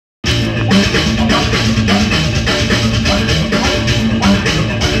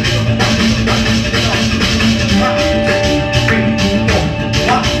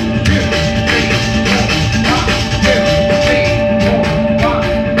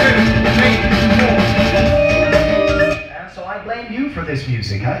this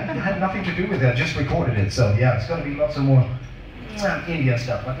music. I had nothing to do with it, I just recorded it. So yeah, it's going to be lots of more Indian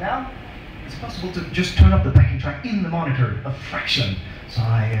stuff. But now, it's possible to just turn up the backing track in the monitor a fraction. So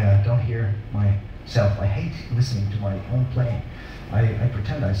I don't hear myself. I hate listening to my own playing. I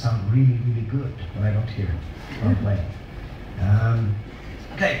pretend I sound really, really good when I don't hear what I'm playing.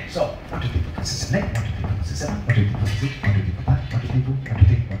 Okay, so 1, 2, 3, 4, 5, 6, 7, 8, 1, 2, 3, 4, 5, 6, 7, 1, 2, 3, 4, 5, 6, 1, 2, 3, 4, 5, 1, 2, 3, 4, 1, 2,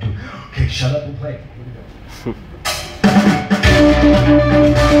 3, 4, 1, 2. Okay, shut up and play. Here we go.